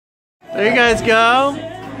There you guys go.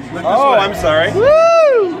 Oh, I'm sorry.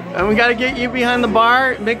 Woo! And we gotta get you behind the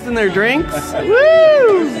bar mixing their drinks.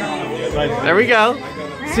 Woo! There we go.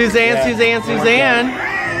 Suzanne, Yeah. Suzanne, Suzanne.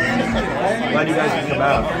 Glad you guys can come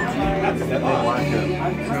out.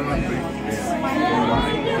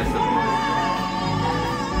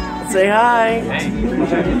 Say hi.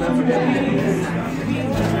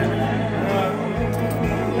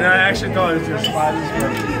 Yeah, I actually thought it was just spiders,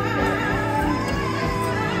 but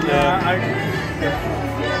yeah,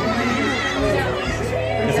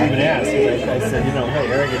 Because we even asked, I said, you know, hey,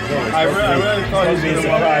 Eric and Joe. I really thought he was be going to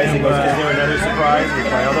surprised. He goes, is there another surprise with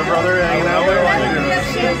my other brother hanging out there? We have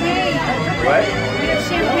champagne. What? We have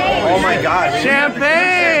champagne. Oh my God.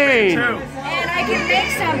 Champagne! And I can make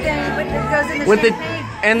something, but it goes in the With the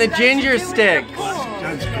champagne. and the ginger stick.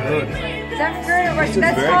 that's good. That's good.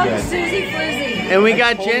 That's very called good. Susie Floozy. And we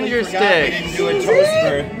got ginger We sticks. didn't do a toast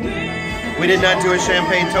for. We did not do a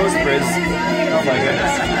champagne toast for his. Oh my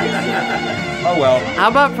goodness. Oh well. How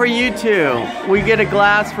about for you two? We get a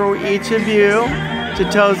glass for each of you to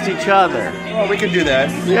toast each other. Well, we can do that.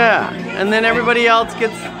 Yeah. And then everybody else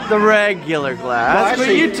gets the regular glass. Well, but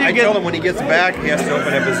actually, you two I get told him when he gets back, he has to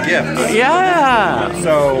open up his gift. Yeah.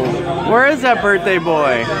 So, Where is that birthday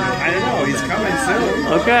boy? I don't know. He's coming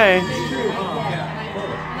soon. Okay.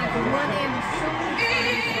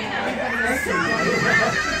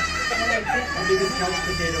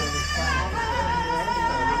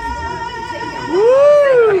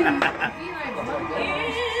 Woo!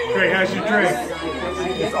 Great, how's your drink?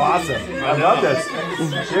 It's awesome. I love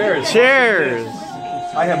this. Cheers. Cheers.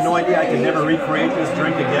 I have no idea. I can never recreate this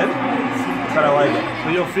drink again, but I like it.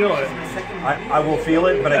 But you'll feel it. I will feel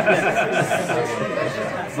it, but I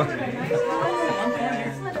can't.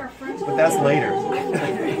 But that's later.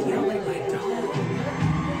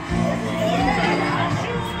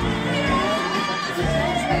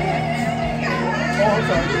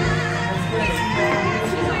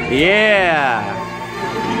 Yeah.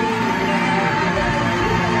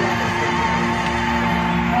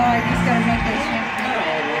 Oh, I just gotta make this